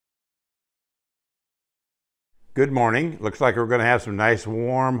Good morning. Looks like we're going to have some nice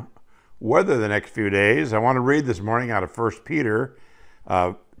warm weather the next few days. I want to read this morning out of 1 Peter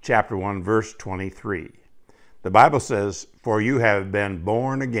chapter 1, verse 23. The Bible says, "For you have been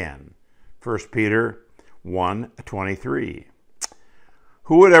born again." 1 Peter 1:23.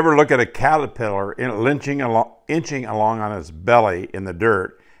 Who would ever look at a caterpillar inching along on its belly in the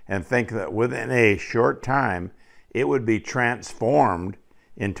dirt and think that within a short time it would be transformed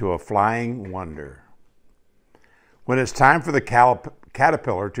into a flying wonder? When it's time for the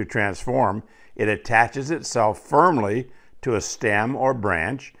caterpillar to transform, it attaches itself firmly to a stem or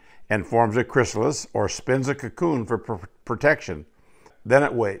branch and forms a chrysalis or spins a cocoon for protection. Then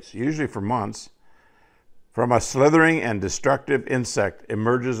it waits, usually for months. From a slithering and destructive insect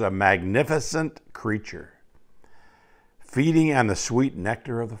emerges a magnificent creature, feeding on the sweet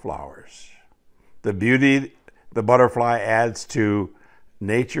nectar of the flowers. The beauty the butterfly adds to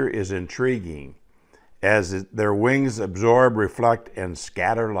nature is intriguing, as their wings absorb, reflect, and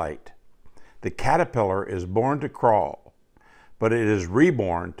scatter light. The caterpillar is born to crawl, but it is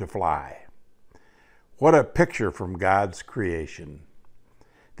reborn to fly. What a picture from God's creation.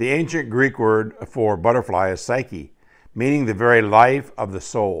 The ancient Greek word for butterfly is psyche, meaning the very life of the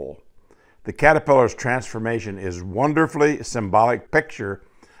soul. The caterpillar's transformation is a wonderfully symbolic picture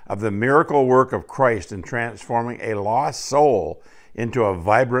of the miracle work of Christ in transforming a lost soul into a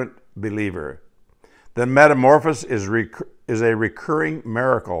vibrant believer. The metamorphosis is a recurring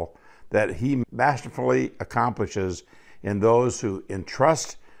miracle that he masterfully accomplishes in those who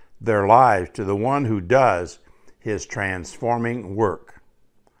entrust their lives to the one who does his transforming work.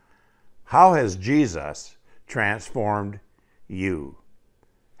 How has Jesus transformed you?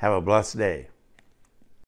 Have a blessed day.